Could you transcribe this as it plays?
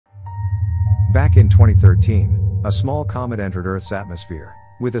Back in 2013, a small comet entered Earth's atmosphere,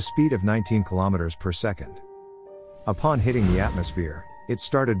 with a speed of 19 kilometers per second. Upon hitting the atmosphere, it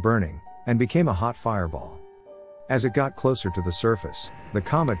started burning, and became a hot fireball. As it got closer to the surface, the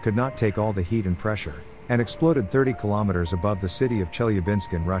comet could not take all the heat and pressure, and exploded 30 kilometers above the city of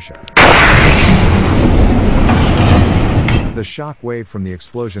Chelyabinsk in Russia. The shock wave from the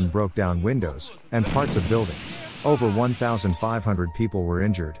explosion broke down windows and parts of buildings. Over 1,500 people were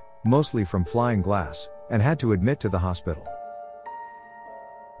injured, mostly from flying glass, and had to admit to the hospital.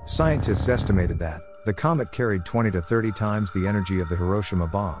 Scientists estimated that the comet carried 20 to 30 times the energy of the Hiroshima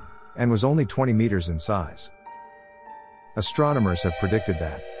bomb, and was only 20 meters in size. Astronomers have predicted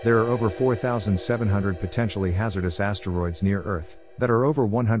that there are over 4,700 potentially hazardous asteroids near Earth that are over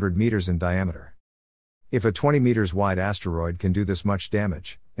 100 meters in diameter. If a 20 meters wide asteroid can do this much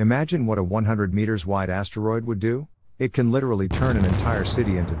damage, imagine what a 100 meters wide asteroid would do? It can literally turn an entire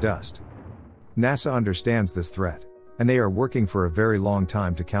city into dust. NASA understands this threat, and they are working for a very long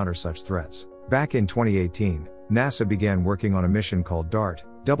time to counter such threats. Back in 2018, NASA began working on a mission called DART,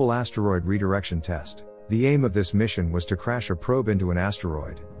 Double Asteroid Redirection Test. The aim of this mission was to crash a probe into an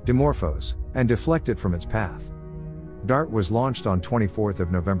asteroid, Dimorphos, and deflect it from its path. DART was launched on 24th of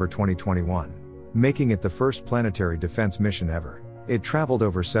November 2021, making it the first planetary defense mission ever. It traveled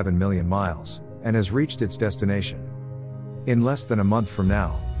over 7 million miles, and has reached its destination. In less than a month from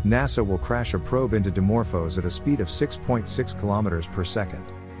now, NASA will crash a probe into Dimorphos at a speed of 6.6 kilometers per second.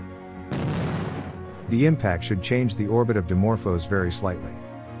 The impact should change the orbit of Dimorphos very slightly.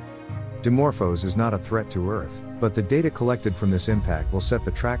 Dimorphos is not a threat to Earth, but the data collected from this impact will set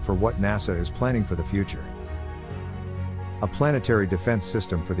the track for what NASA is planning for the future. A planetary defense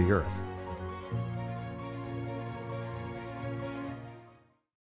system for the Earth.